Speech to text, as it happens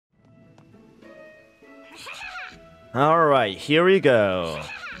Alright, here we go.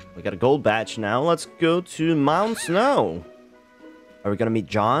 We got a gold badge now. Let's go to Mount Snow. Are we gonna meet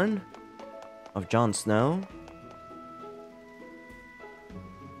Jon? Of Jon Snow?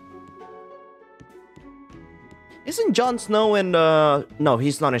 Isn't Jon Snow in no,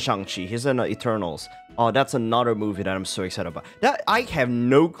 he's not in Shang-Chi. He's in Eternals. Oh, that's another movie that I'm so excited about. That I have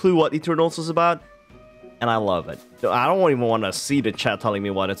no clue what Eternals is about, and I love it. I don't even want to see the chat telling me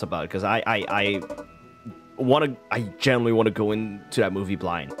what it's about, because I genuinely want to go into that movie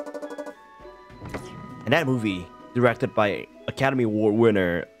blind. And that movie, directed by Academy Award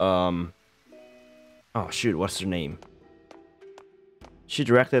winner, oh shoot, what's her name? She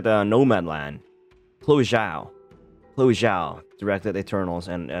directed Nomadland. Chloe Zhao. Chloe Zhao directed Eternals,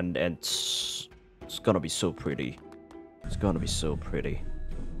 and it's gonna be so pretty. It's gonna be so pretty.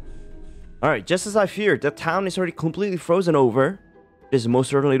 Alright, just as I feared, the town is already completely frozen over. This is most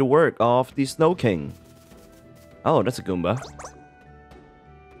certainly the work of the Snow King. Oh, that's a Goomba.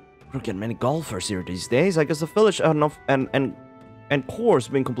 We're getting many golfers here these days. I guess the village and course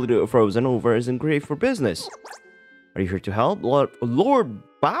being completely frozen over isn't great for business. Are you here to help? Lord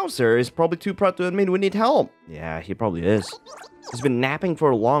Bowser is probably too proud to admit we need help. Yeah, he probably is. He's been napping for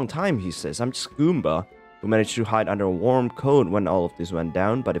a long time, he says. I'm just Goomba, who managed to hide under a warm coat when all of this went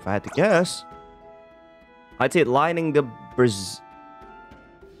down. But if I had to guess, I'd say lining the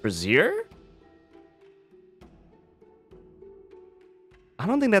brazier? I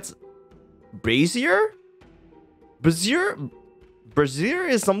don't think that's... Brazier? Brazier? Brazier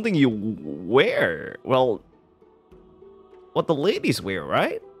is something you wear. Well, what the ladies wear,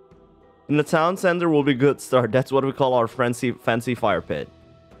 right? In the town center will be a good start. That's what we call our fancy fire pit.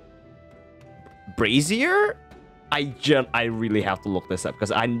 Brazier? I really have to look this up,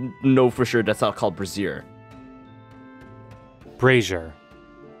 because I know for sure that's not called brazier. Brazier.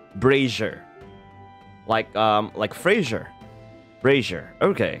 Brazier. Like Frasier. Brazier.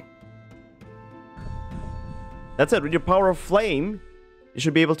 Okay. That's it. With your power of flame, you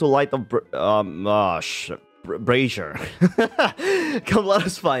should be able to light the brazier. Come, let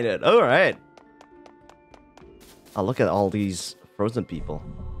us find it. All right. Oh, look at all these frozen people.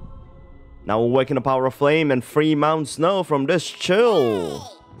 Now we'll awaken the power of flame and free Mount Snow from this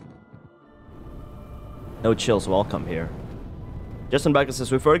chill. No chills welcome here. Justin Becker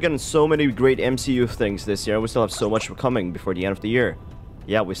says, we've already gotten so many great MCU things this year. We still have so much coming before the end of the year.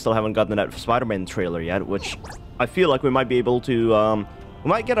 Yeah, we still haven't gotten that Spider-Man trailer yet, which I feel like we might be able to... we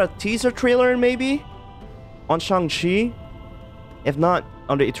might get a teaser trailer, maybe? On Shang-Chi? If not,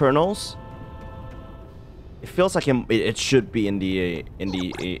 on the Eternals? It feels like it should be in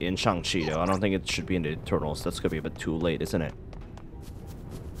Shang-Chi, though. I don't think it should be in the Eternals. That's gonna be a bit too late, isn't it?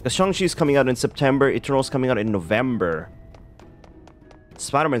 Because Shang-Chi is coming out in September, Eternals coming out in November.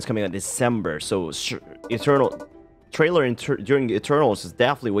 Spider-Man's coming out in December, so Eternal trailer during the Eternals is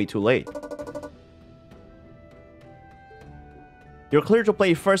definitely way too late. You're clear to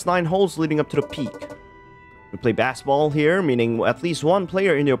play first 9 holes leading up to the peak. We play basketball here, meaning at least one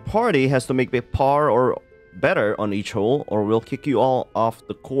player in your party has to make a par or better on each hole, or we'll kick you all off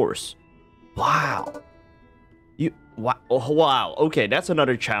the course. Wow. Wow. Okay, that's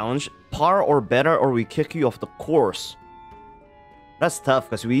another challenge. Par or better, or we kick you off the course. That's tough,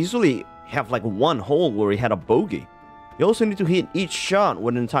 because we usually have like one hole where we had a bogey. You also need to hit each shot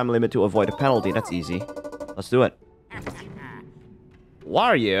within the time limit to avoid a penalty. That's easy. Let's do it.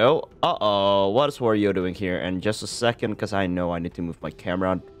 Wario? Uh-oh. What is Wario doing here? And just a second, because I know I need to move my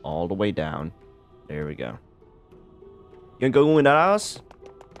camera all the way down. There we go. You gonna go with us?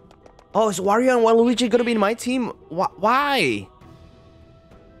 Oh, is Wario and Waluigi gonna be in my team? Why?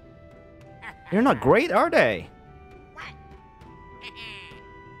 They're not great, are they?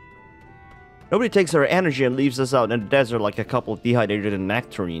 Nobody takes our energy and leaves us out in the desert like a couple of dehydrated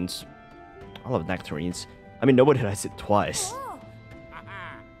nectarines. I love nectarines. I mean, nobody does it twice.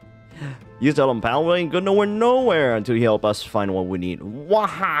 You tell him, pal, we ain't good nowhere until you help us find what we need.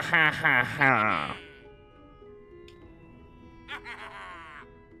 Wahahaha.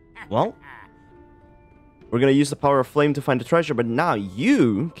 Well, we're gonna use the power of flame to find the treasure, but now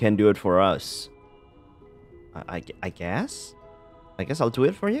you can do it for us. I guess? I guess I'll do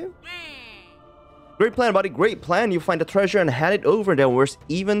it for you? Great plan, buddy. Great plan. You find the treasure and hand it over there. Where's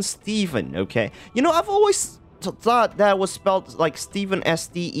even Steven? Okay. You know, I've always thought that was spelled like Steven,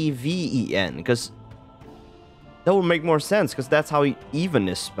 S-T-E-V-E-N, because that would make more sense, because that's how even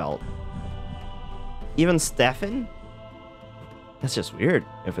is spelled. Even Stefan? That's just weird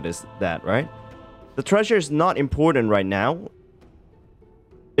if it is that, right? The treasure is not important right now.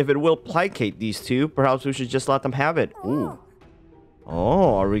 If it will placate these two, perhaps we should just let them have it. Ooh.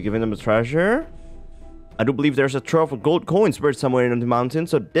 Oh, are we giving them a treasure? I do believe there's a trove of gold coins buried somewhere in the mountain,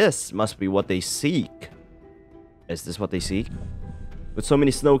 so this must be what they seek. Is this what they seek? With so many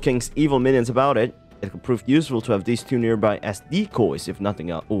Snow King's evil minions about it, it could prove useful to have these two nearby as decoys, if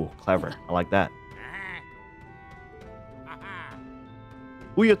nothing else. Ooh, clever. I like that.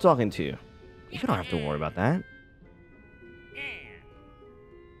 Who you talking to? You don't have to worry about that.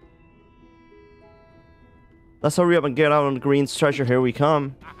 Let's hurry up and get out on the green's treasure. Here we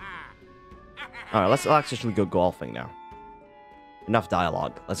come. Alright, let's actually go golfing now. Enough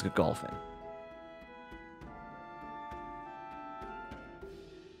dialogue. Let's go golfing.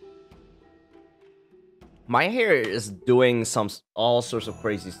 My hair is doing all sorts of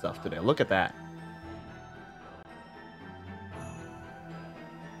crazy stuff today. Look at that.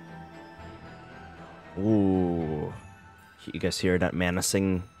 Ooh. You guys hear that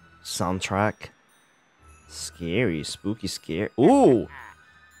menacing soundtrack? Scary, spooky, scary. Ooh!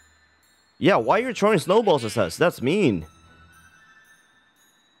 Yeah, why are you throwing snowballs at us? That's mean.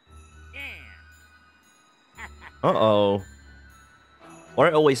 Uh-oh. Or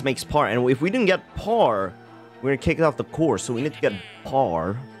it always makes par. And if we didn't get par, we're gonna kick it off the course. So we need to get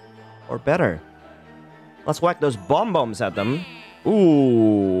par or better. Let's whack those bomb bombs at them.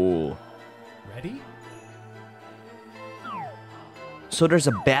 Ooh. Ready? So there's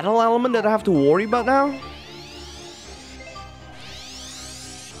a battle element that I have to worry about now?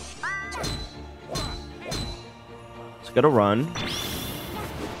 Just gotta run.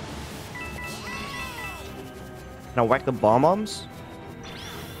 Can I whack the bomb bombs?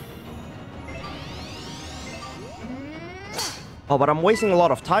 Oh, but I'm wasting a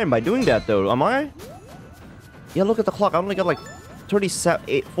lot of time by doing that though, am I? Yeah, look at the clock. I only got like 40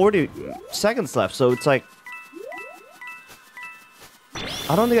 seconds left, so it's like...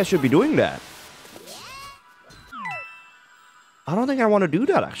 I don't think I should be doing that. I don't think I want to do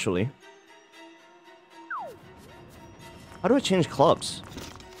that, actually. How do I change clubs?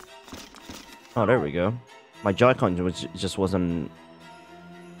 Oh, there we go. My Joy-Con just wasn't...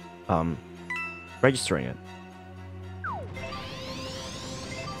 registering it.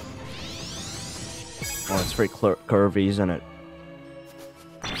 Oh, it's very curvy, isn't it?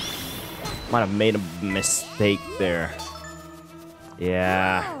 Might have made a mistake there.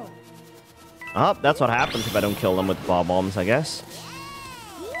 Yeah. Oh, that's what happens if I don't kill them with bomb bombs, I guess.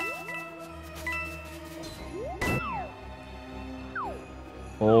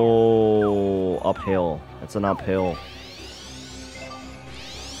 Oh, uphill. It's an uphill.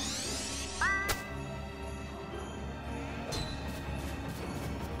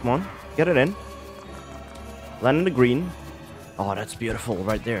 Come on, get it in. Land in the green. Oh, that's beautiful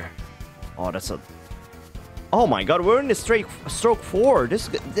right there. Oh, that's a... Oh my god, we're in the stroke 4. This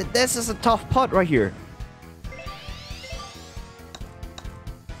is a tough putt right here.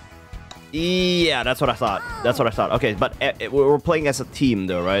 Yeah, that's what I thought. That's what I thought. Okay, but we're playing as a team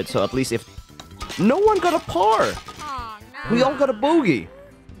though, right? So at least if... No one got a par! Oh, no. We all got a bogey.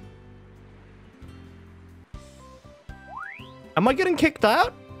 Am I getting kicked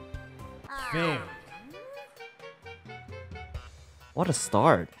out? Fair. What a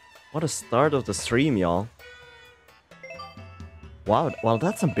start. What a start of the stream, y'all. Wow, well,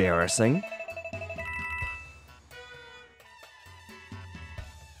 that's embarrassing.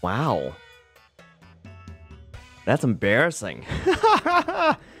 Wow. That's embarrassing.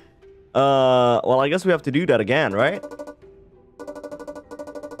 Well, I guess we have to do that again, right?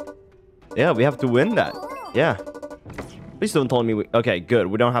 Yeah, we have to win that. Yeah. Please don't tell me okay, good.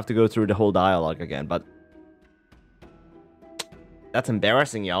 We don't have to go through the whole dialogue again, but... That's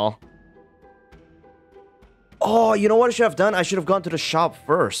embarrassing, y'all. Oh, you know what I should have done? I should have gone to the shop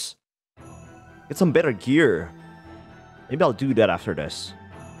first. Get some better gear. Maybe I'll do that after this.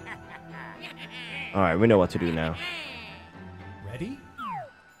 Alright, we know what to do now. Ready?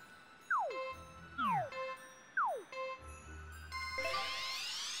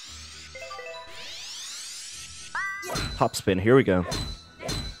 Top spin, here we go.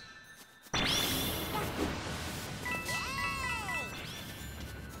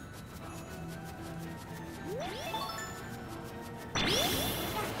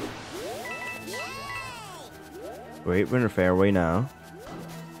 Great winner fairway now.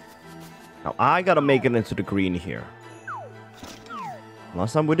 Now I gotta make it into the green here.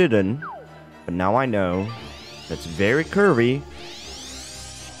 Last time we didn't, but now I know. That's very curvy.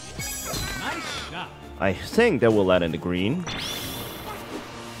 Nice shot. I think that will land in the green.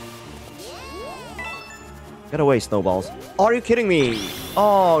 Get away, snowballs. Are you kidding me?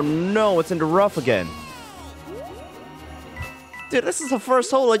 Oh no, it's in the rough again. Dude, this is the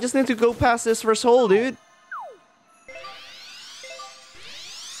first hole. I just need to go past this first hole, dude.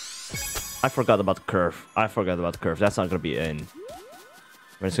 I forgot about the curve. That's not gonna be in.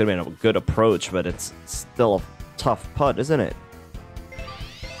 I mean, it's gonna be a good approach, but it's still a tough putt, isn't it?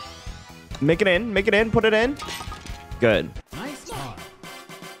 Make it in, put it in. Good. Nice par.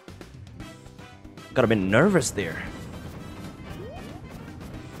 Gotta be nervous there.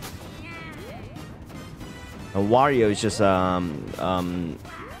 And Wario is just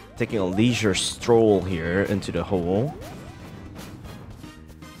taking a leisure stroll here into the hole.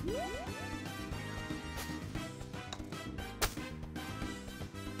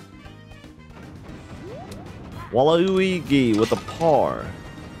 Waluigi with a par.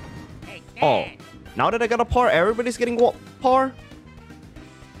 Oh, now that I got a par, everybody's getting par?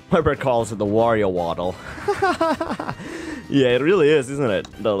 My bird calls it the Wario waddle. Yeah, it really is, isn't it?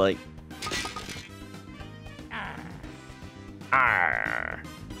 The like... Arr.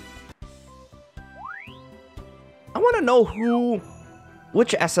 I want to know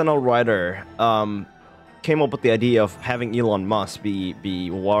which SNL writer came up with the idea of having Elon Musk be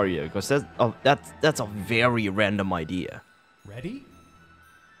Wario, because that's a very random idea. Ready?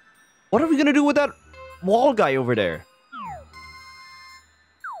 What are we gonna do with that wall guy over there?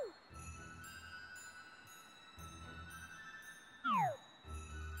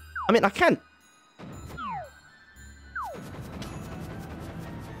 I mean, I can't.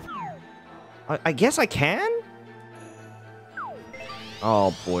 I guess I can?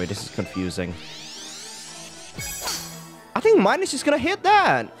 Oh boy, this is confusing. I think mine is just gonna hit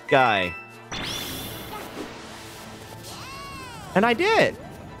that guy. And I did.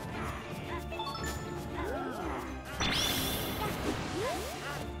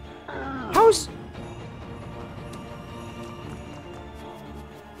 How's...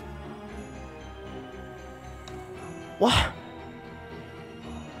 What?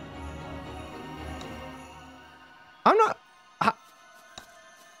 I'm not...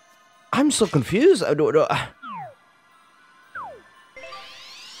 I'm so confused. I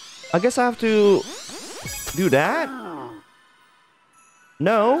guess I have to do that?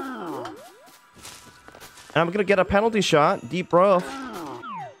 No. And I'm gonna get a penalty shot. Deep rough.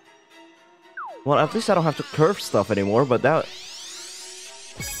 Well, at least I don't have to curve stuff anymore, but that...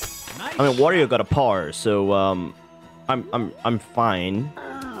 I mean, Wario got a par, so, I'm fine.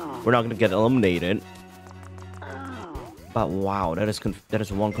 We're not gonna get eliminated. But wow, that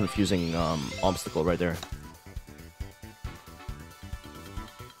is one confusing obstacle right there.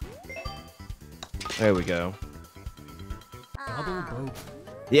 There we go. Double bogey.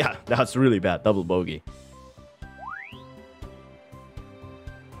 Yeah, that's really bad. Double bogey.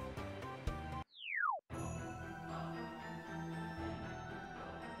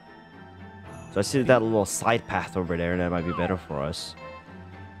 So I see that little side path over there, and that might be better for us.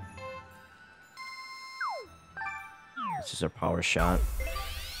 This is our power shot.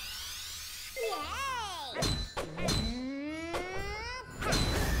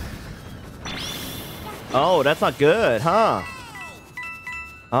 Oh, that's not good, huh?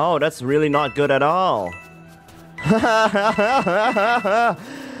 Oh, that's really not good at all.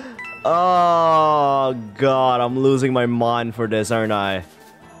 Oh, God, I'm losing my mind for this, aren't I?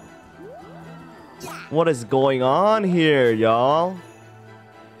 What is going on here, y'all?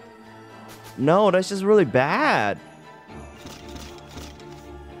 No, that's just really bad.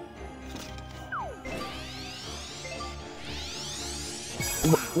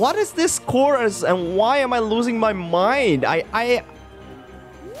 What is this chorus and why am I losing my mind?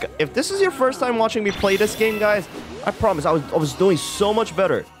 If this is your first time watching me play this game, guys, I promise I was doing so much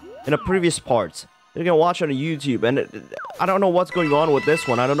better in the previous parts. You can watch it on YouTube, and I don't know what's going on with this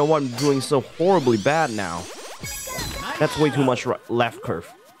one. I don't know why I'm doing so horribly bad now. That's way too much left curve.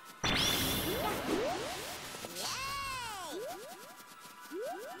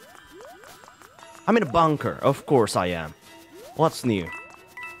 I'm in a bunker. Of course I am. What's new?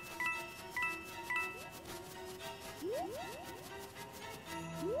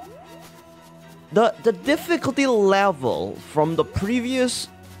 The difficulty level from the previous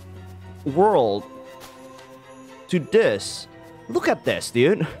world to this. Look at this,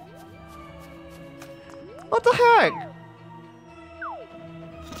 dude. What the heck?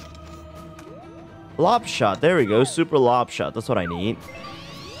 Lob shot. There we go. Super lob shot. That's what I need.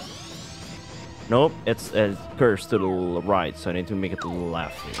 Nope. It curves to the right, so I need to make it to the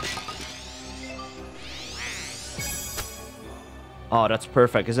left here. Oh, that's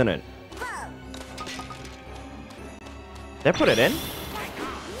perfect, isn't it? Did I put it in?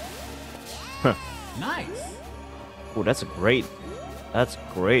 Huh. Nice. Oh, that's great. That's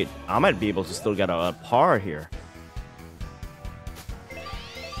great. I might be able to still get a par here.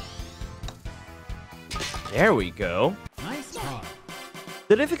 There we go. Nice par.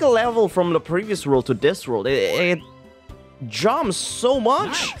 The difficult level from the previous world to this world, it jumps so much.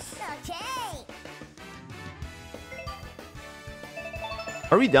 Nice.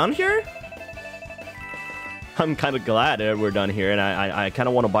 Are we done here? I'm kind of glad that we're done here, and I kind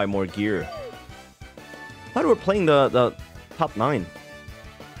of want to buy more gear. I thought we were playing the top 9.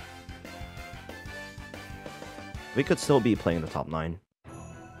 We could still be playing the top 9.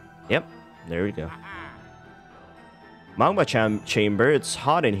 Yep, there we go. Magma chamber, it's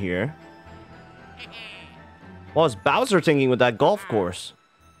hot in here. What was Bowser thinking with that golf course?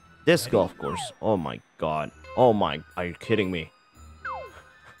 This golf course. Oh my god. Oh my, are you kidding me?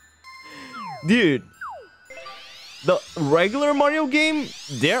 Dude. The regular Mario game,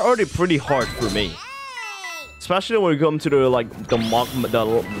 they're already pretty hard for me. Especially when we come to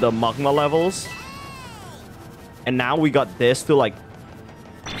the magma levels. And now we got this to like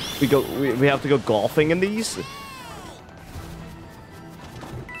we have to go golfing in these.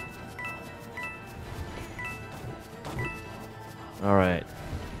 All right.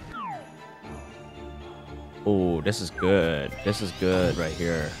 Oh, this is good. This is good right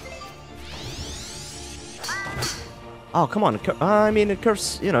here. Oh, come on. I mean, it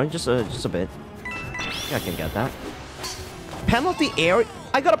curves, you know, just a bit. Yeah, I can get that. Penalty area?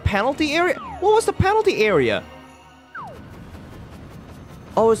 I got a penalty area? What was the penalty area?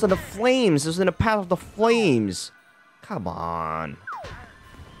 Oh, it's in the flames. It was in the path of the flames. Come on.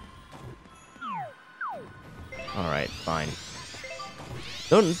 Alright, fine.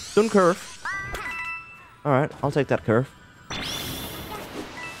 Don't curve. Alright, I'll take that curve.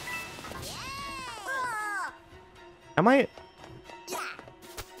 Am I...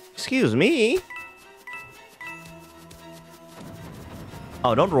 Excuse me?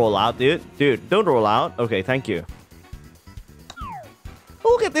 Oh, don't roll out, dude. Dude, don't roll out. Okay, thank you.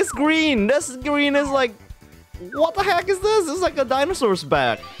 Look at this green. This green is like... What the heck is this? It's like a dinosaur's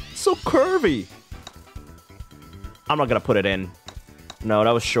back. It's so curvy. I'm not gonna put it in. No,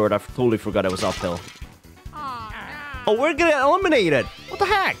 that was short. I totally forgot it was uphill. Oh, we're getting eliminated. What the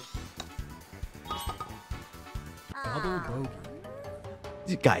heck? Double bogey.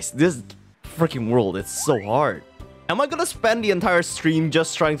 Dude, guys, this freaking world, it's so hard. Am I gonna spend the entire stream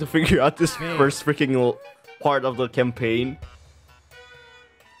just trying to figure out this first freaking part of the campaign?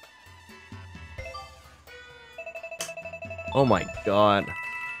 Oh my god.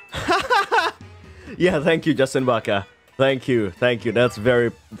 Yeah, thank you, Justin Baka. Thank you, thank you. That's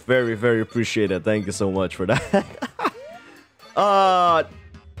very, very, very appreciated. Thank you so much for that.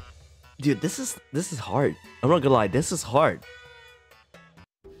 Dude, this is hard. I'm not gonna lie, this is hard.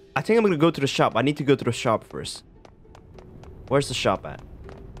 I think I'm gonna go to the shop. I need to go to the shop first. Where's the shop at?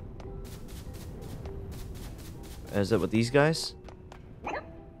 Is it with these guys?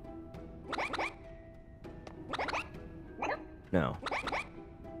 No.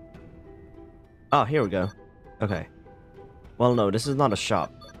 Oh, here we go. Okay. Well, no, this is not a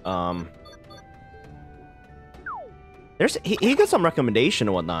shop. He got some recommendation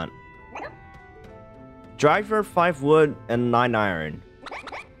and whatnot. Driver, 5 wood, and 9 iron.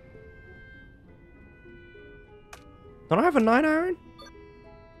 Don't I have a 9 iron?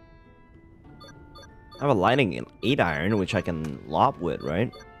 I have a lighting 8 iron, which I can lob with,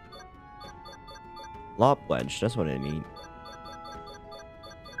 right? Lob wedge, that's what I need.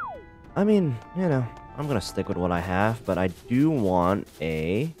 I mean, you know, I'm gonna stick with what I have, but I do want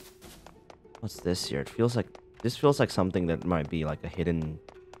a... What's this here? It feels like... This feels like something that might be like a hidden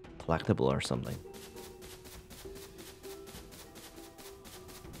collectible or something.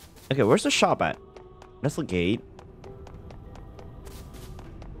 Okay, where's the shop at? That's the gate.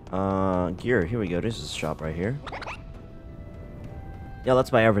 Gear, here we go. This is the shop right here. Yeah, let's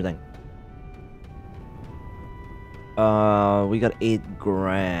buy everything. We got 8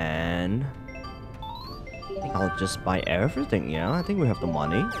 grand. I think I'll just buy everything, yeah? I think we have the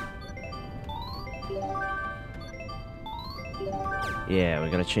money. Yeah, we're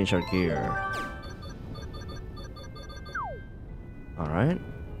gonna change our gear. Alright.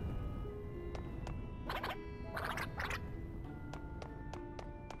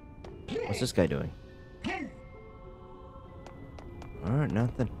 What's this guy doing? Alright,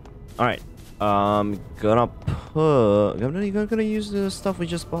 nothing. Alright. Gonna use the stuff we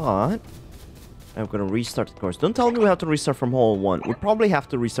just bought. I'm gonna restart the course. Don't tell me we have to restart from hole 1. We probably have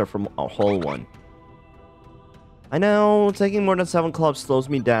to restart from hole 1. I know, taking more than 7 clubs slows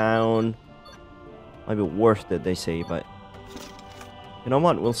me down. Might be worth it, they say, but... You know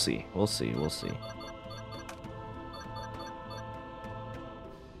what? We'll see. We'll see. We'll see.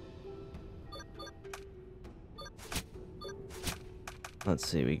 Let's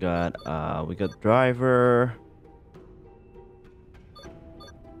see, we got driver.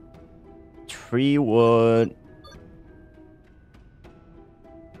 3 wood.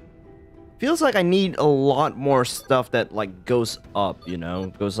 Feels like I need a lot more stuff that like goes up, you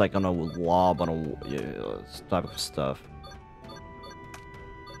know, goes like on a lob on a type of stuff.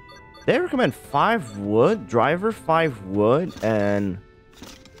 They recommend 5 wood, driver 5 wood, and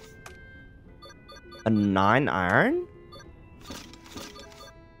a 9 iron.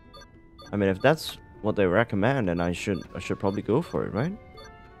 I mean, if that's what they recommend, then I should probably go for it, right?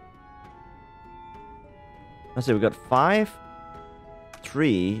 Let's see, we got 5.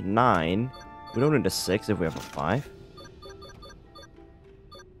 3, 9. We don't need a 6 if we have a 5.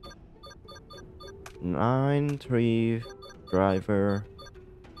 9, 3, driver,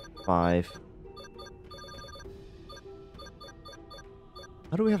 5.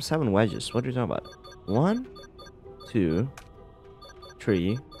 How do we have 7 wedges? What are you talking about? 1, 2,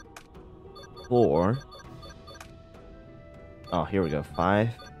 3, 4. Oh, here we go. 5,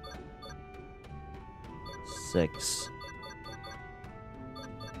 6.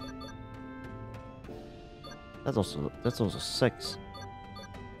 That's also 6.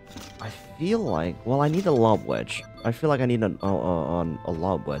 I feel like, well, I need a lob wedge. I feel like I need a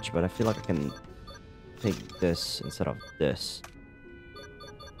lob wedge, but I feel like I can take this instead of this.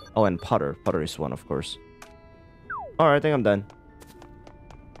 Oh, and putter. Putter is one, of course. Alright, I think I'm done.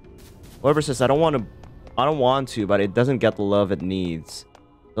 Whoever says I don't want to, but it doesn't get the love it needs.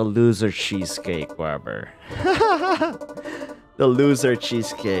 The loser cheesecake, whoever. The loser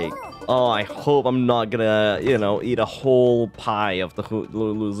cheesecake. Oh, I hope I'm not gonna, you know, eat a whole pie of the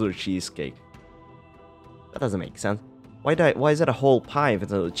loser cheesecake. That doesn't make sense. Why is it a whole pie if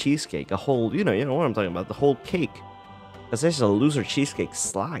it's a cheesecake? A whole, you know what I'm talking about, the whole cake. Because this is a loser cheesecake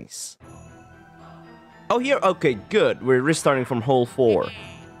slice. Oh, here, okay, good. We're restarting from hole 4.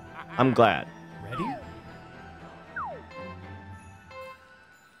 I'm glad. Ready?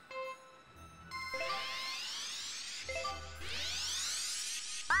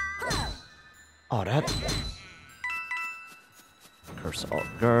 Oh, that...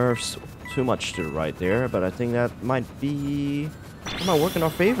 Curse too much to the right there, but I think that might be... It might work in our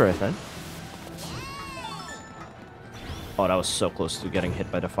favor, I think. Oh, that was so close to getting hit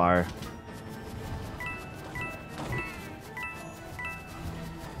by the fire.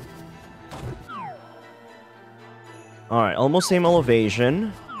 Alright, almost same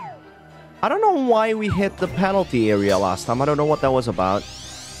elevation. I don't know why we hit the penalty area last time. I don't know what that was about.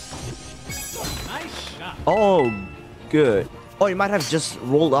 Oh, good. Oh, it might have just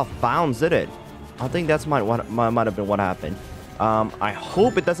rolled off bounds, did it? I think that's might have been what happened. I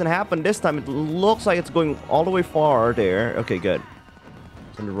hope it doesn't happen this time. It looks like it's going all the way far there. Okay, good.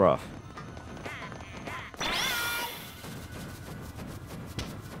 It's in the rough.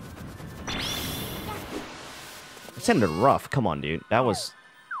 It's in the rough. Come on, dude. That was...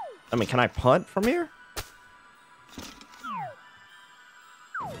 I mean, can I putt from here?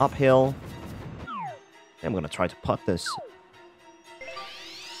 Uphill. I'm gonna try to putt this.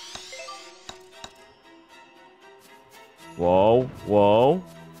 Whoa, whoa.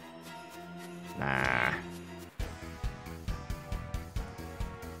 Nah.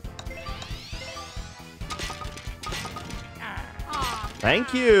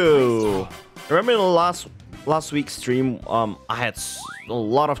 Thank you. Remember the last week's stream? I had a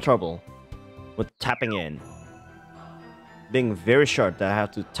lot of trouble with tapping in. Being very sharp that I have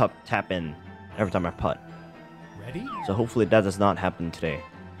to tap in every time I putt. Ready? So hopefully that does not happen today.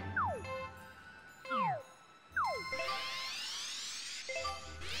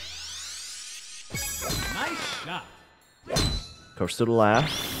 Nice shot. Course to the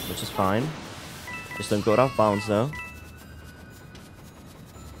left, which is fine. Just don't go out of bounds though.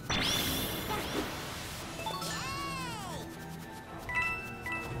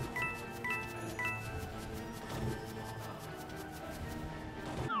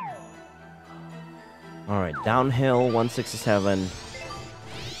 Alright, downhill, 167. Nice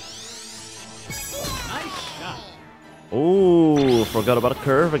shot. Ooh, forgot about a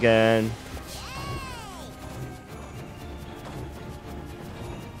curve again.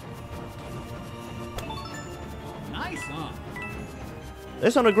 Nice on.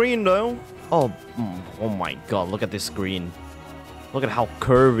 It's on the green though. Oh, oh my god, look at this green. Look at how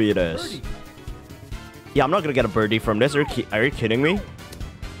curvy it is. Birdie. Yeah, I'm not gonna get a birdie from this. Are you kidding me?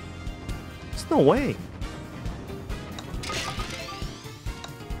 There's no way.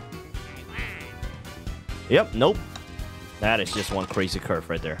 Yep, nope. That is just one crazy curve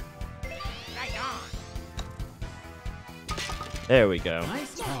right there. There we go.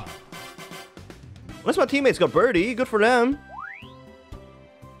 Nice on. Unless my teammates got birdie, good for them.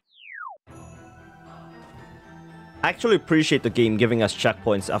 I actually appreciate the game giving us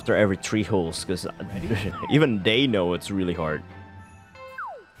checkpoints after every 3 holes, because even they know it's really hard.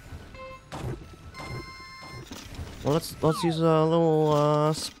 Well, let's use a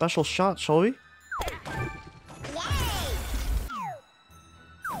little special shot, shall we?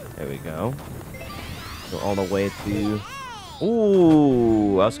 There we go. Go all the way to...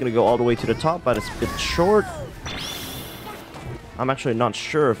 Ooh, I was gonna go all the way to the top, but it's a bit short. I'm actually not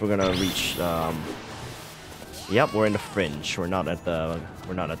sure if we're gonna reach. Yep, we're in the fringe. We're not at the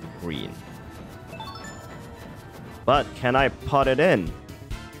green. But can I put it in?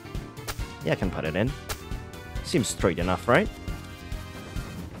 Yeah, I can put it in. Seems straight enough, right?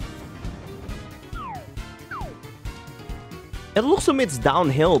 It looks to me it's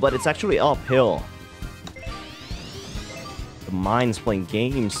downhill, but it's actually uphill. The mind's playing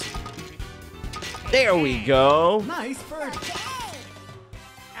games. There we go. Nice birdie.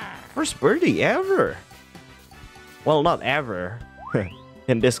 First birdie ever. Well, not ever.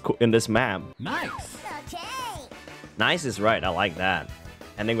 in this map. Nice. Nice is right. I like that.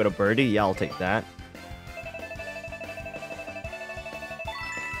 Ending with a birdie. Yeah, I'll take that.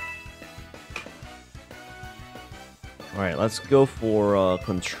 Alright, let's go for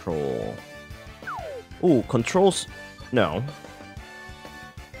control. Ooh, controls... No.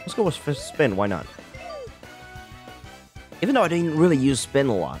 Let's go with spin, why not? Even though I didn't really use spin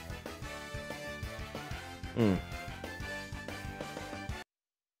a lot.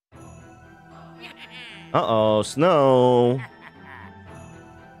 Uh-oh, snow!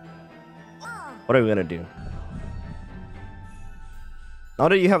 What are we gonna do? Now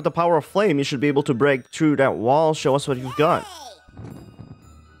that you have the power of flame, you should be able to break through that wall. Show us what you've got.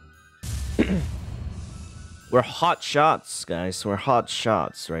 We're hot shots, guys. We're hot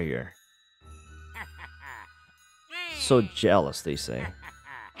shots right here. So jealous, they say.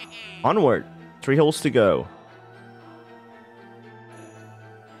 Onward. 3 holes to go.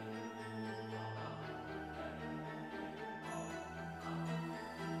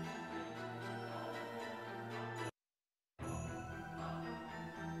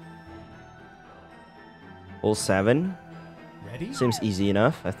 Hole 7. Ready? Seems easy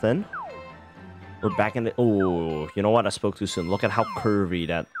enough, I think. We're back in the... Oh, you know what? I spoke too soon. Look at how curvy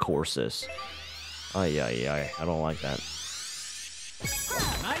that course is. Ay, ay, ay. I don't like that.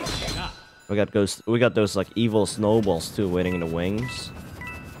 Nice shot. We got those like evil snowballs too waiting in the wings.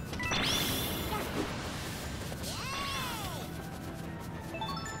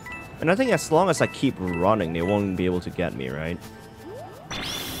 And I think as long as I keep running, they won't be able to get me, right?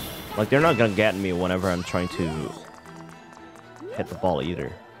 Like, they're not gonna get me whenever I'm trying to hit the ball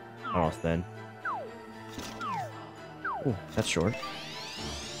either. Oh, then. Oh, that's short.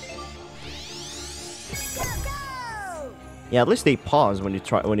 Yeah, at least they pause when you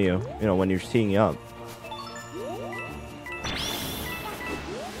try, when you're teeing up.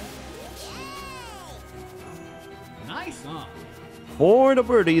 Nice on. For the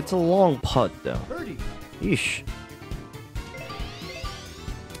birdie, it's a long putt though. Birdie. Yeesh.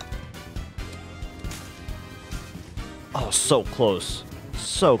 Oh, so close.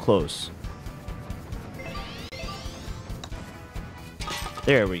 So close.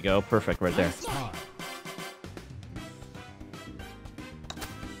 There we go. Perfect right there. Nice par.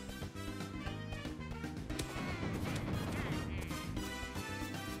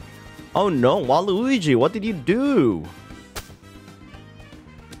 Oh no, Waluigi, what did you do?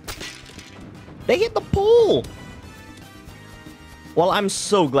 They hit the pole! Well, I'm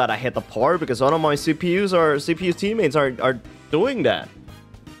so glad I hit the par because one of my CPU teammates are doing that.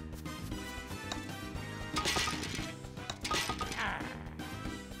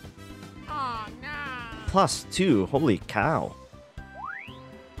 Oh no. +2, holy cow.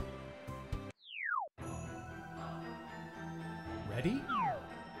 Ready?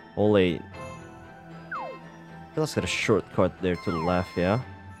 Holy. Let's get a shortcut there to the left, yeah?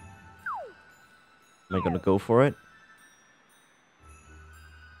 Am I gonna go for it?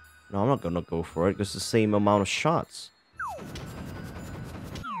 No, I'm not gonna go for it because it's the same amount of shots.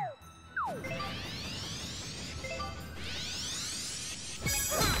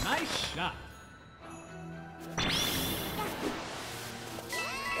 Nice shot.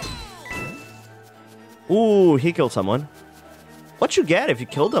 Ooh, he killed someone. What you get if you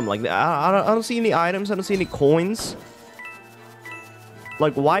kill them? Like, I don't see any items. I don't see any coins.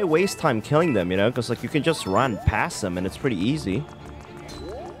 Like, why waste time killing them, you know? Because, like, you can just run past them and it's pretty easy.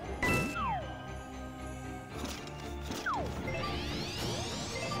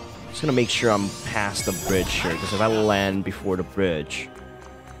 Just gonna make sure I'm past the bridge here. Because if I land before the bridge,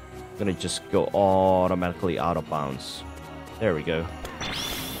 I'm gonna just go automatically out of bounds. There we go.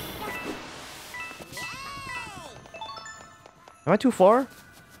 Am I too far?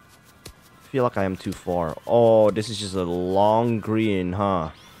 I feel like I am too far. Oh, this is just a long green,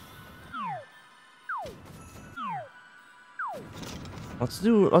 huh? Let's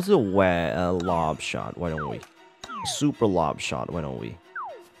do a lob shot. Why don't we? A super lob shot. Why don't we?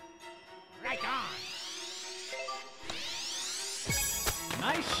 Right on.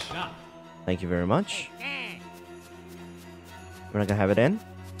 Nice shot. Thank you very much. We're not gonna have it in.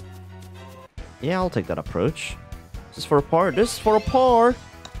 Yeah, I'll take that approach. This is for a par. This is for a par.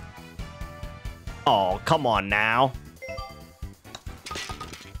 Oh, come on now.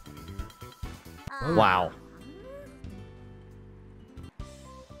 Wow.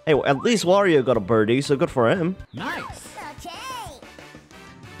 Hey, well, at least Wario got a birdie, so good for him. Nice.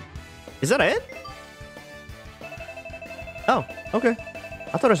 Is that it? Oh, okay.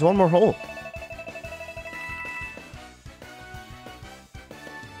 I thought there's one more hole.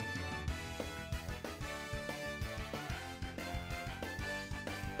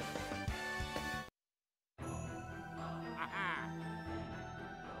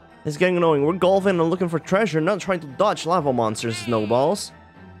 It's getting annoying. We're golfing and looking for treasure, not trying to dodge lava monsters, snowballs.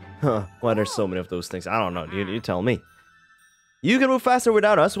 Huh, why there's so many of those things? I don't know, you tell me. You can move faster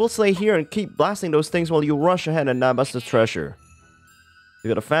without us. We'll stay here and keep blasting those things while you rush ahead and nab us the treasure. You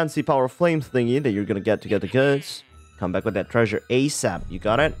got a fancy power of flame thingy that you're gonna get to get the goods. Come back with that treasure ASAP. You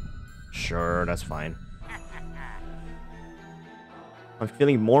got it? Sure, that's fine. I'm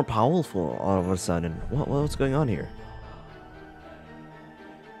feeling more powerful all of a sudden. What's going on here?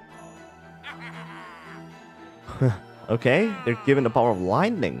 Okay, they're given the power of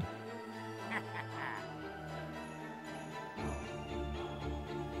lightning.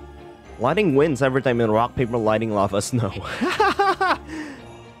 Lightning wins every time in rock, paper, lightning, lava, snow.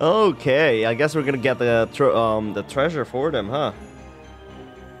 Okay, I guess we're gonna get the treasure for them, huh?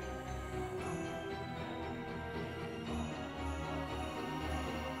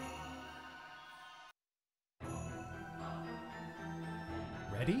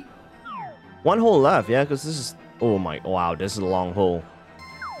 Ready? One hole left, yeah, because this is... Oh my... Wow, this is a long hole.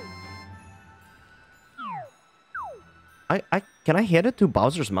 Can I hit it to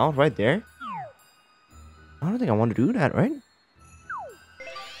Bowser's mouth right there? I don't think I want to do that, right?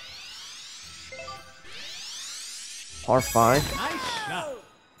 Par 5. Nice shot.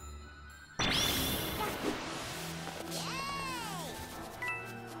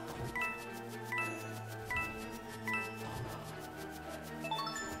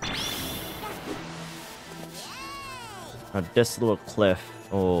 This little cliff.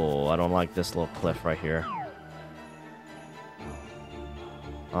 Oh, I don't like this little cliff right here.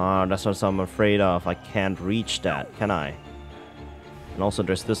 That's what I'm afraid of. I can't reach that, can I? And also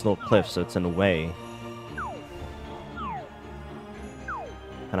there's this little cliff, so it's in the way.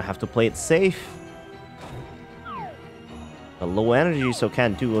 And I have to play it safe. The low energy, so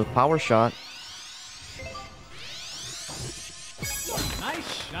can't do a power shot.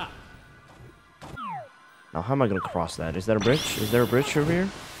 Nice shot. Now, how am I gonna cross that? Is there a bridge? Is there a bridge over here?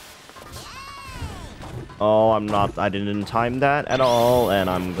 Oh, I didn't time that at all, and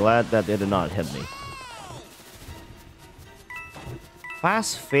I'm glad that it did not hit me.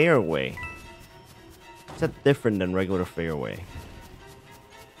 Fast fairway. Is that different than regular fairway?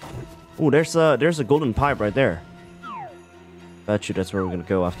 Oh, there's a golden pipe right there. Bet you that's where we're gonna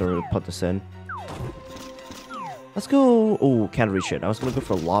go after we put this in. Let's go. Oh, can't reach it. I was gonna go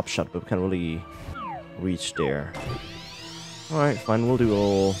for a lob shot, but we can't really reach there. Alright, fine, we'll do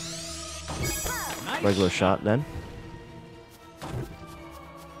a regular shot then.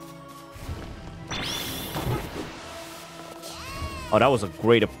 Oh, that was a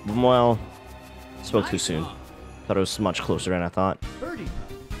great... Well, spoke too soon. Thought it was much closer than I thought. Birdie.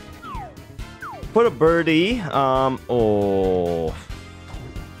 Put a birdie. Oh.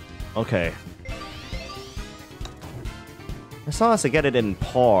 Okay. As long as I get it in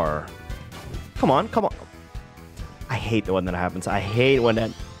par. Come on, come on. I hate the one that happens. I hate when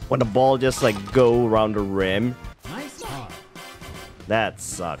the ball just like go around the rim. Nice par. That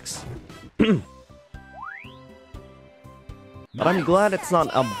sucks. But I'm glad it's not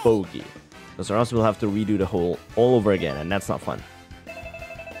a bogey, because or else we'll have to redo the hole all over again, and that's not fun.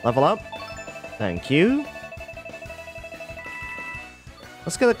 Level up. Thank you.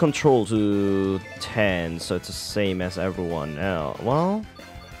 Let's get the control to 10, so it's the same as everyone else. Well,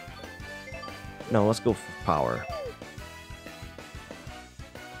 no, let's go for power.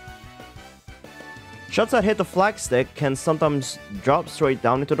 Shots that hit the flagstick can sometimes drop straight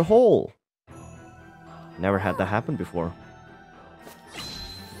down into the hole. Never had that happen before.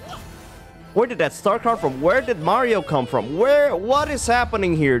 Where did that star card from? Where did Mario come from? What is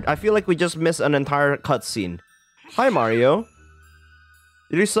happening here? I feel like we just missed an entire cutscene. Hi, Mario.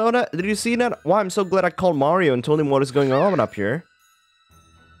 Did you saw that? Did you see that? Why, I'm so glad I called Mario and told him what is going on up here.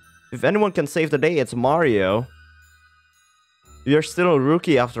 If anyone can save the day, it's Mario. You're still a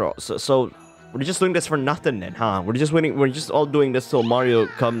rookie after all. So we're just doing this for nothing then, huh? We're just waiting. We're just all doing this till Mario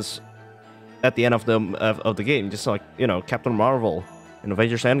comes at the end of the game, just like, you know, Captain Marvel in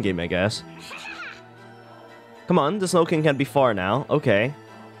Avengers Endgame, I guess. Come on, the Snow King can't be far now. Okay.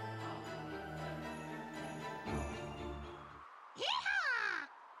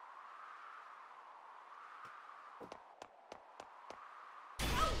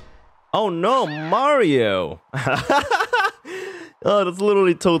 Oh no, Mario! Oh, that's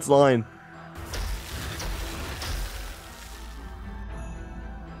literally Toad's line.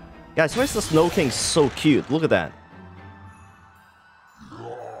 Guys, why is the Snow King so cute? Look at that.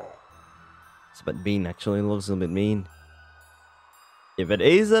 It's a bit mean, actually. It looks a bit mean. If it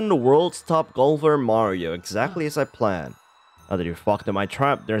isn't the world's top golfer, Mario, exactly as I planned. Now that you fucked in my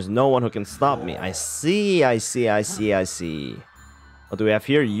trap, there's no one who can stop me. I see. What do we have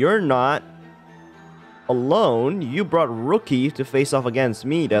here? You're not alone. You brought Rookie to face off against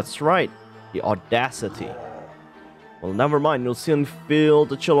me. That's right. The audacity. Well, never mind. You'll soon feel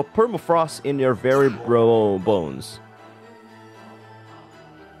the chill of permafrost in your very bones.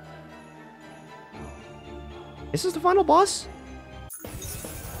 Is this the final boss?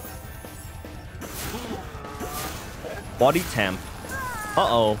 Body temp.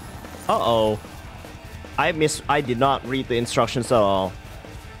 Uh-oh. Uh-oh. I did not read the instructions at all.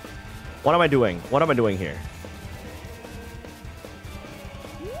 What am I doing? What am I doing here?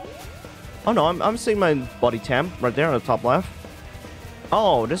 Oh no, I'm seeing my body temp right there on the top left.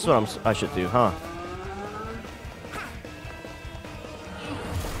 Oh, this is what I should do, huh?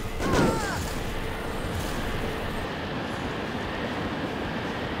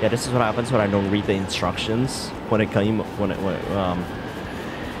 Yeah, this is what happens when I don't read the instructions.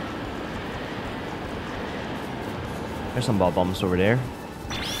 There's some bombs over there.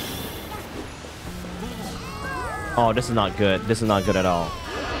 Oh, this is not good. This is not good at all.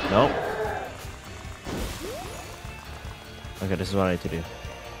 Nope. Okay, this is what I need to do.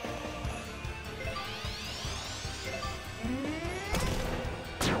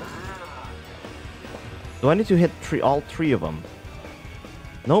 Do I need to hit all three of them?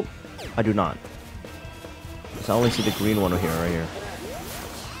 Nope, I do not. So I only see the green one here, right here.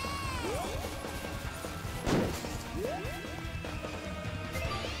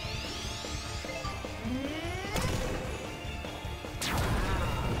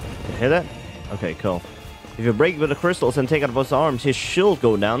 Hear that? Okay, cool. If you break with the crystals and take out both arms, his shield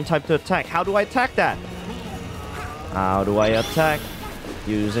go down. Type to attack. How do I attack that? How do I attack?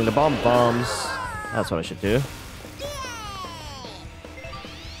 Using the bombs. That's what I should do.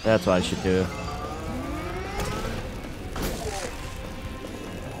 That's what I should do.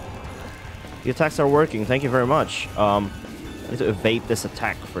 The attacks are working. Thank you very much. I need to evade this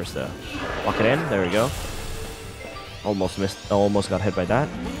attack first, though. Lock it in. There we go. Almost missed. Almost got hit by that.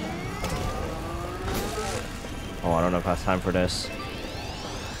 Oh, I don't know if I have time for this.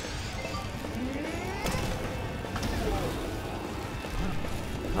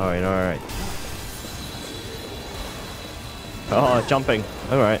 Alright, alright. Oh, jumping.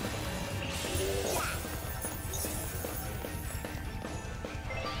 Alright.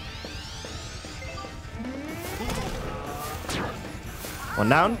 One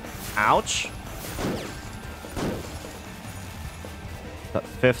down. Ouch. Got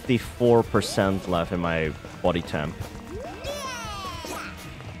 54% left in my body temp.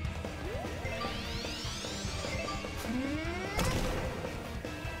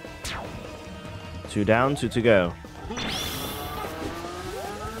 Two down, two to go.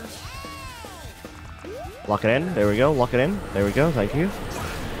 Lock it in. There we go. Lock it in. There we go. Thank you.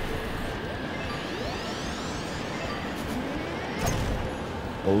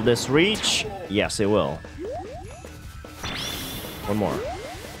 Will this reach? Yes, it will. One more.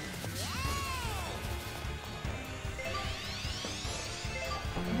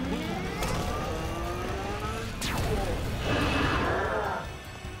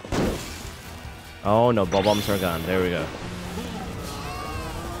 Oh no, bombs are gone. There we go.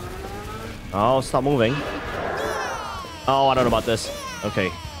 Oh, stop moving. Oh, I don't know about this.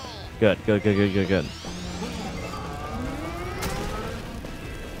 Okay. Good.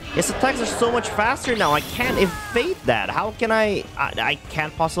 His attacks are so much faster now. I can't evade that. How can I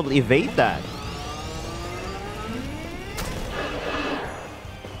can't possibly evade that.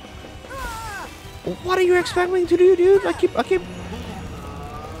 What are you expecting me to do, dude? I keep...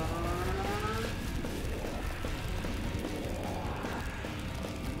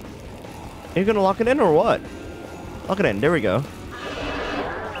 Are you gonna lock it in or what? Lock it in. There we go.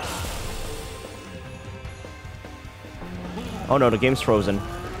 Oh no, the game's frozen.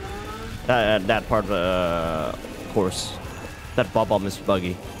 That part of the course. That bomb is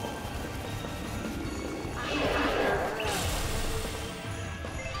buggy.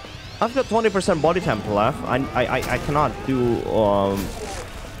 I've got 20% body temp left. I cannot do a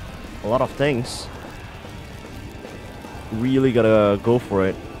lot of things. Really gotta go for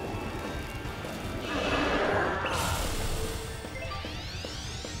it.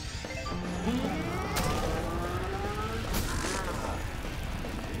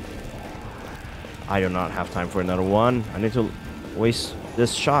 I do not have time for another one. I need to waste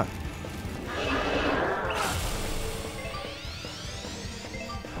this shot.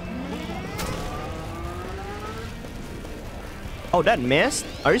 Oh, that missed?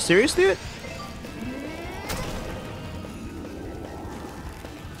 Are you serious, dude?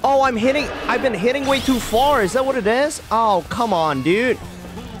 Oh, I've been hitting way too far. Is that what it is? Oh, come on, dude.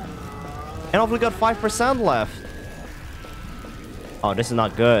 And I've only got 5% left. Oh, this is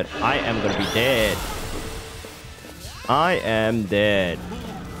not good. I am gonna be dead. I am dead.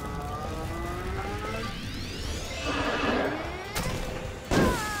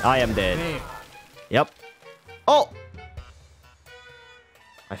 I am dead. Yep. Oh!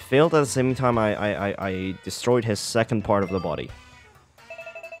 I failed at the same time I destroyed his second part of the body.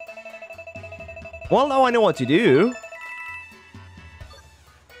 Well, now I know what to do.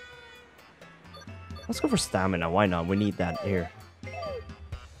 Let's go for stamina. Why not? We need that here.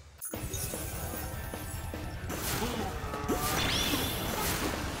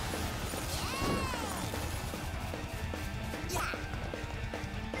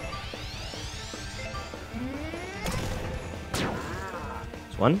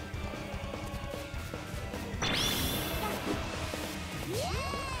 One.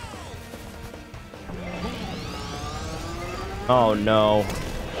 Oh no.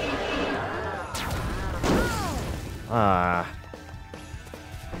 Ah.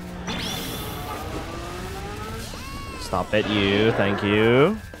 Stop it, you. Thank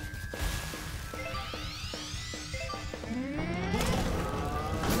you.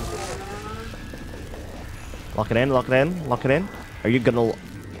 Lock it in, lock it in, lock it in. Are you gonna...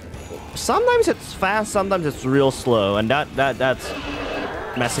 Sometimes it's fast, sometimes it's real slow, and that's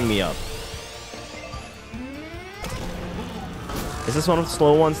messing me up. Is this one of the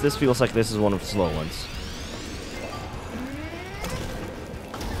slow ones? This feels like this is one of the slow ones.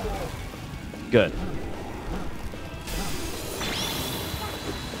 Good.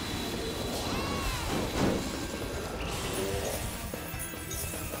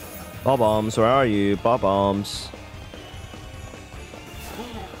 Bob-ombs, where are you? Bob-ombs.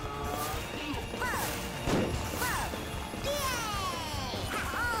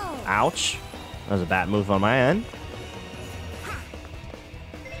 Ouch. That was a bad move on my end.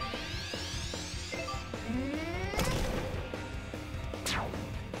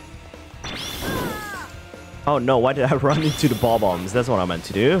 Oh no, why did I run into the ball bombs? That's what I meant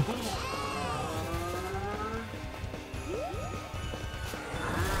to do.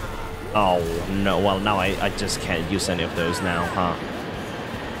 Oh no, well now I just can't use any of those now, huh?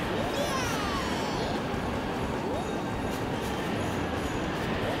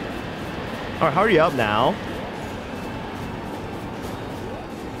 Alright, hurry up now.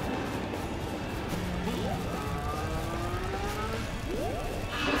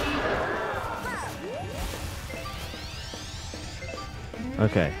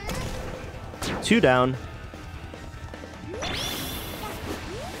 Okay. 2 down.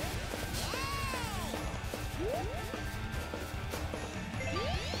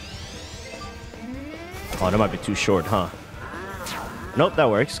 Oh, that might be too short, huh? Nope, that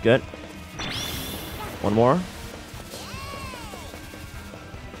works. Good. One more.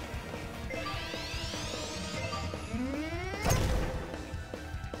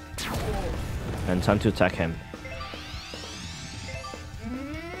 And time to attack him.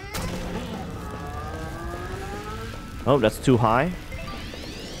 Oh, that's too high.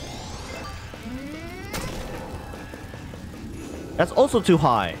 That's also too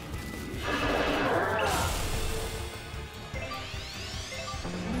high.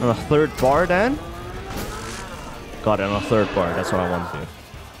 And a third bar then? Got it, on a third bar. That's what I want to do.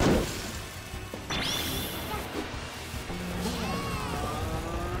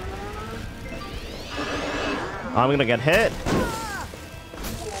 I'm gonna get hit.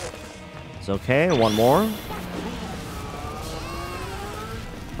 It's okay. One more.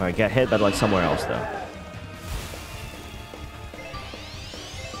 Alright, get hit, but like somewhere else though.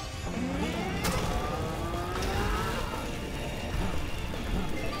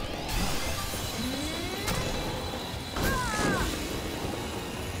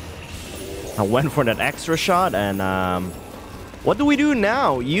 I went for that extra shot and What do we do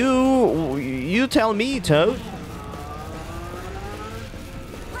now? You tell me, Toad.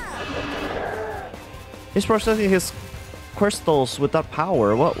 He's processing his crystals with that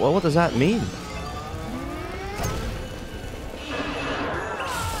power. What does that mean?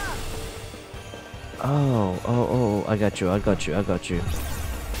 Oh, I got you. Okay, I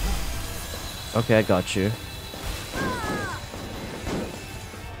got you.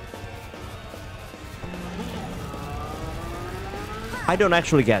 I don't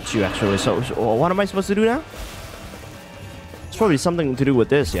actually get you, actually. So what am I supposed to do now? It's probably something to do with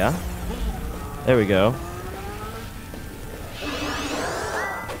this, yeah? There we go.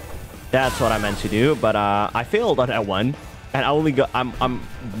 That's what I meant to do, but I failed on that one. And I only got... I'm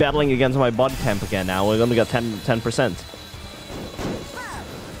battling against my body temp again now. We only got 10%.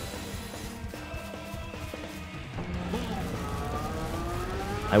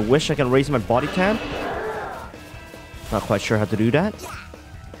 I wish I can raise my body temp. Not quite sure how to do that.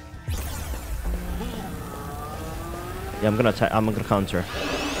 Yeah, I'm gonna counter.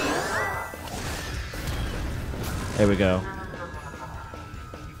 There we go.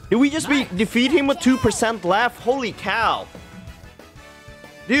 Did we just defeat him with 2% left? Holy cow.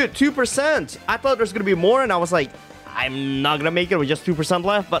 Dude, 2%. I thought there's gonna be more, and I was like, I'm not gonna make it with just 2%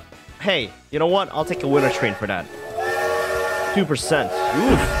 left. But hey, you know what? I'll take a winner train for that. 2%.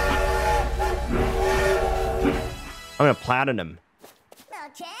 Oof. I'm gonna platinum.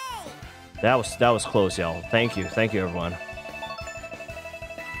 Okay. That was close, y'all. Thank you, everyone.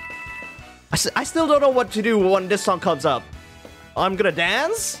 I still don't know what to do when this song comes up. I'm gonna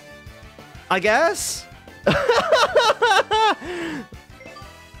dance, I guess.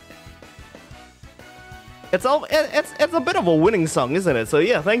 It's a bit of a winning song, isn't it? So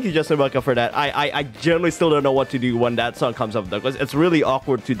yeah, thank you, Justin Bucka, for that. I generally still don't know what to do when that song comes up, though, because it's really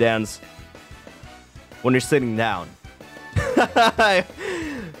awkward to dance when you're sitting down.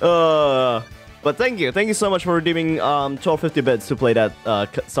 But thank you so much for redeeming 1250 bits to play that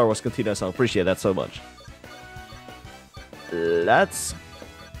Star Wars Cantina song. Appreciate that so much.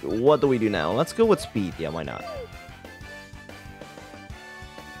 What do we do now? Let's go with speed. Yeah, why not?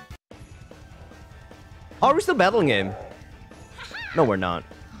 Oh, are we still battling him? No, we're not.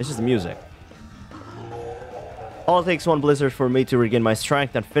 It's just music. All it takes one Blizzard for me to regain my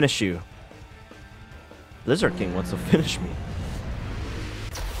strength and finish you. Blizzard King wants to finish me.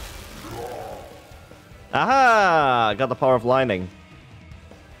 Aha! Got the power of lightning.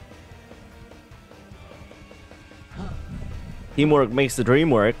 Teamwork makes the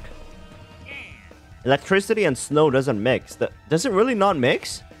dream work. Electricity and snow doesn't mix. Does it really not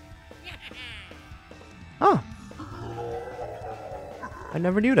mix? Huh. I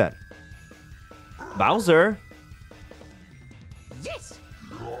never knew that. Bowser. Yes.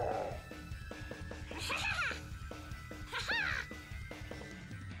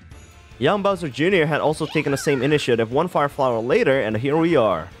 Young Bowser Jr. had also taken the same initiative one Fire Flower later, and here we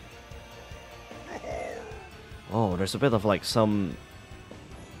are. Oh, there's a bit of like some...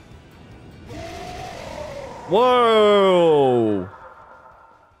 Whoa!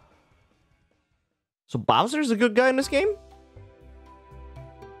 So Bowser's a good guy in this game?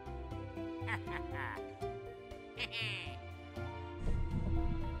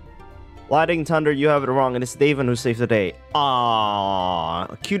 Lightning Thunder, you have it wrong, and it's Davin who saved the day.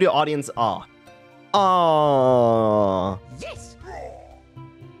 Aww. Cue the audience. Aww. Aww. Yes.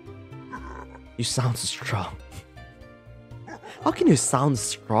 You sound strong. How can you sound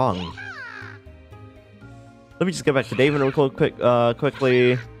strong? Let me just get back to Davin real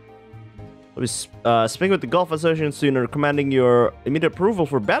quickly. Let me speak with the Golf Association sooner, recommending your immediate approval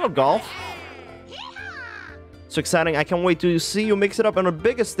for Battle Golf. So exciting, I can't wait to see you mix it up on the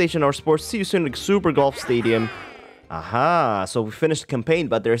biggest stage in our sports. See you soon at the Super Golf Stadium. Aha, so we finished the campaign,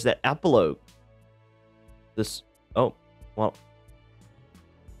 but there's that epilogue. This... Oh, well...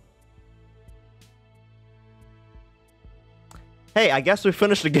 Hey, I guess we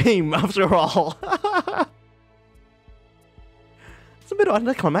finished the game after all. It's a bit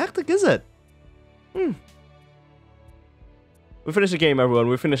anticlimactic, is it? We finished the game, everyone.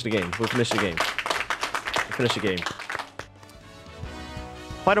 We finished the game. We finished the game. Finish the game.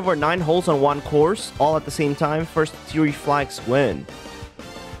 Fight over 9 holes on one course, all at the same time. First 3 flags win.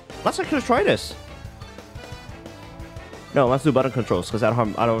 Let's actually try this. No, let's do button controls because I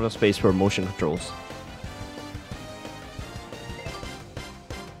don't have space for motion controls.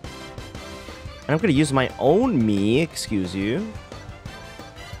 And I'm gonna use my own Mii, excuse you.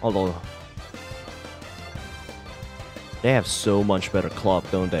 Although they have so much better club,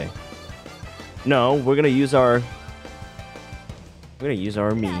 don't they? No, we're gonna use our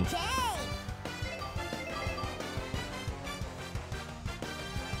Mii.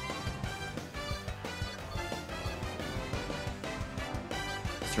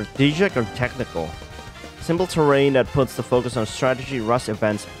 Strategic or technical? Simple terrain that puts the focus on strategy. Rush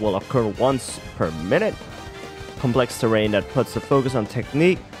events will occur once per minute. Complex terrain that puts the focus on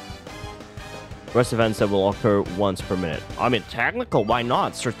technique. Rush events that will occur once per minute. I mean, technical, why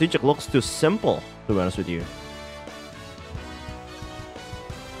not? Strategic looks too simple, to be honest with you.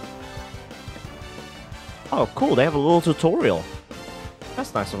 Oh, cool. They have a little tutorial.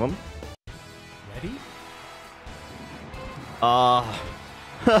 That's nice of them. Ready?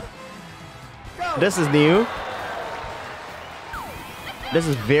 This is new. This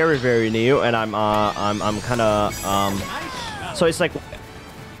is very, very new, and I'm kind of So it's like,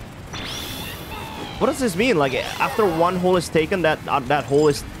 what does this mean? Like, after one hole is taken, that hole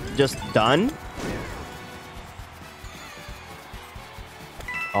is just done?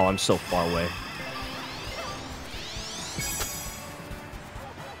 Oh, I'm so far away.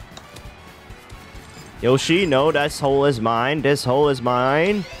 Yoshi, no, this hole is mine. This hole is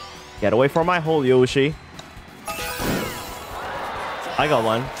mine. Get away from my hole, Yoshi. I got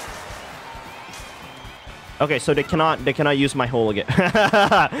one. Okay, so they cannot use my hole again.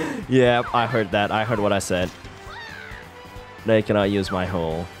 Yeah, I heard that. I heard what I said. They cannot use my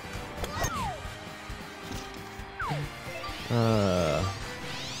hole.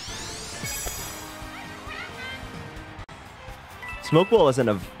 Smoke wall is in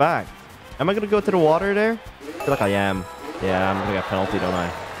effect. Am I gonna go to the water there? I feel like I am. Yeah, I'm gonna get penalty, don't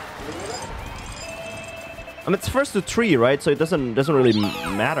I? I mean, it's first to 3, right? So it doesn't really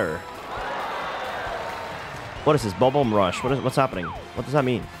matter. What is this? Bomb rush. What's happening? What does that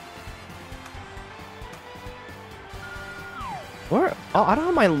mean? Where? Oh, I don't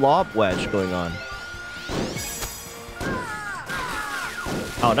have my lob wedge going on.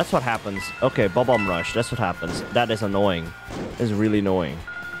 Oh, that's what happens. Okay, bomb rush. That's what happens. That is annoying. It's really annoying.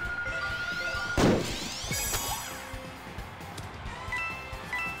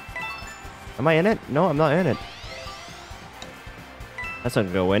 Am I in it? No, I'm not in it. That's not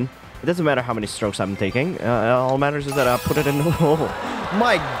gonna go in. It doesn't matter how many strokes I'm taking. All matters is that I put it in the hole.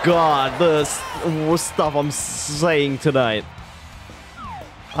 My god, the stuff I'm saying tonight.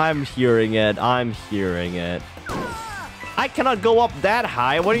 I'm hearing it. I'm hearing it. I cannot go up that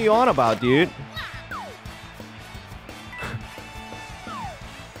high. What are you on about, dude?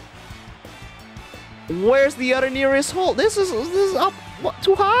 Where's the other nearest hole? This is up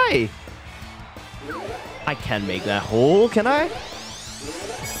too high. I can make that hole, can I?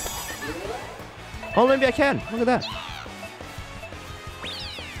 Oh, maybe I can. Look at that.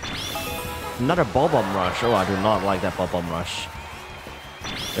 Another bomb rush. Oh, I do not like that bomb rush.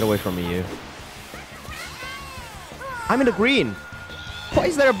 Get away from me, you. I'm in the green. Why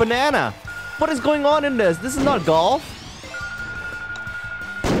is there a banana? What is going on in this? This is not golf.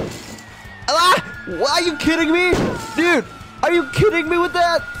 Ah! Are you kidding me? Dude, are you kidding me with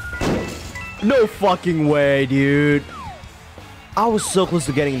that? No fucking way, dude. I was so close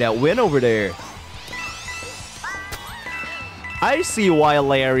to getting that win over there. I see why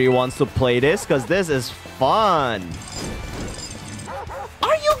Larry wants to play this, because this is fun.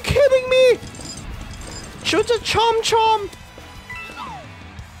 Are you kidding me? Shoot a chom.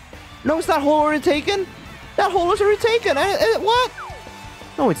 No, is that hole already taken? That hole is already taken. What?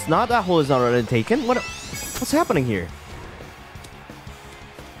 No, it's not. That hole is not already taken. What's happening here?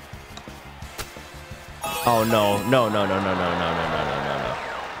 Oh, no. No.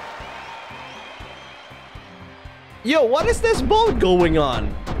 Yo, what is this boat going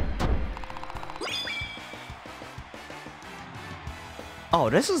on? Oh,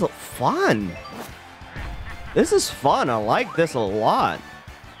 this is fun. This is fun. I like this a lot.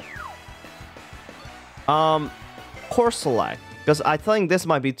 Course select. Because I think this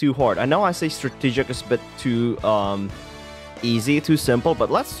might be too hard. I know I say strategic is a bit too easy, too simple,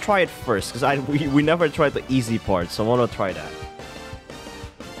 but let's try it first. Because we never tried the easy part, so I want to try that.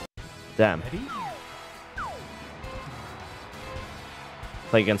 Damn. Ready?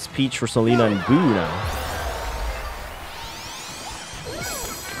 Play against Peach, Rosalina, and Boo now.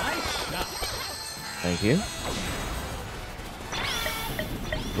 Nice shot. Thank you.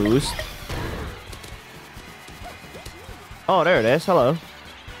 Boost. Oh, there it is. Hello.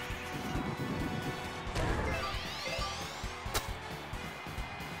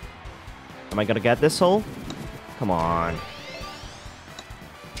 Am I gonna get this hole? Come on.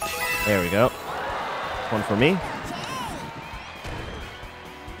 There we go. One for me.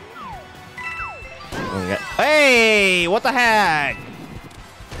 Hey! What the heck?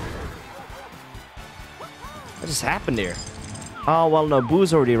 What just happened here? Oh, well, no.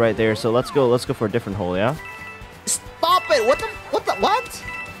 Boo's already right there, so let's go for a different hole, yeah? Stop it! What?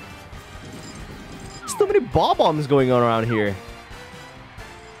 There's too many bob-bombs going on around here.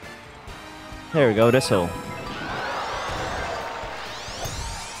 There we go, this hill.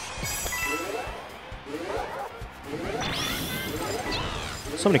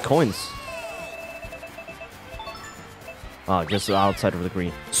 So many coins. Oh, just outside of the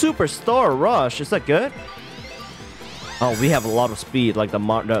green. Superstar Rush, is that good? Oh, we have a lot of speed, like the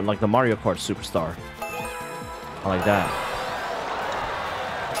Mario Kart Superstar. I like that.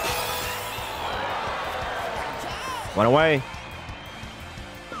 Run away.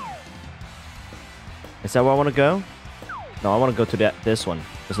 Is that where I want to go? No, I want to go to this one.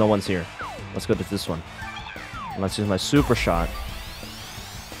 Because no one's here. Let's go to this one. Let's use my super shot.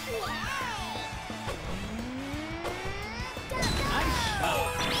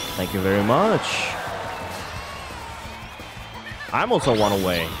 Thank you very much. I'm also one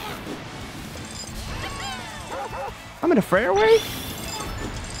away. I'm in the fairway?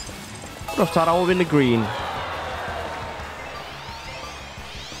 I would have thought I would be in the green.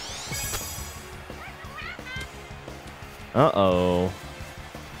 Uh-oh.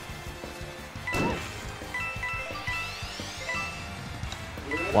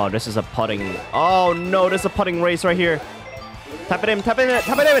 Wow, this is a putting... Oh, no, there's a putting race right here. Tap it in, tap it in,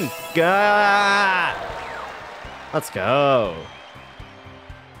 tap it in. God. Let's go.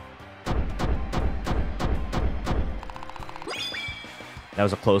 That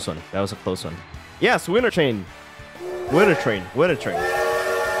was a close one. That was a close one. Yes, winner train. Winner train. Winner train.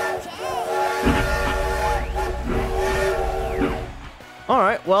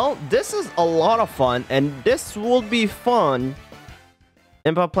 Alright, well, this is a lot of fun, and this will be fun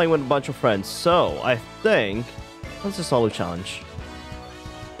if I'm playing with a bunch of friends. So, I think... Let's just solo challenge.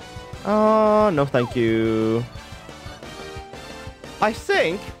 No thank you. I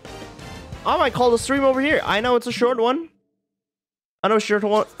think I might call the stream over here. I know it's a short one. I know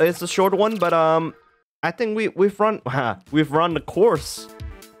it's a short one, but I think we've run the course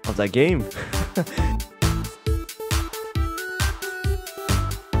of that game.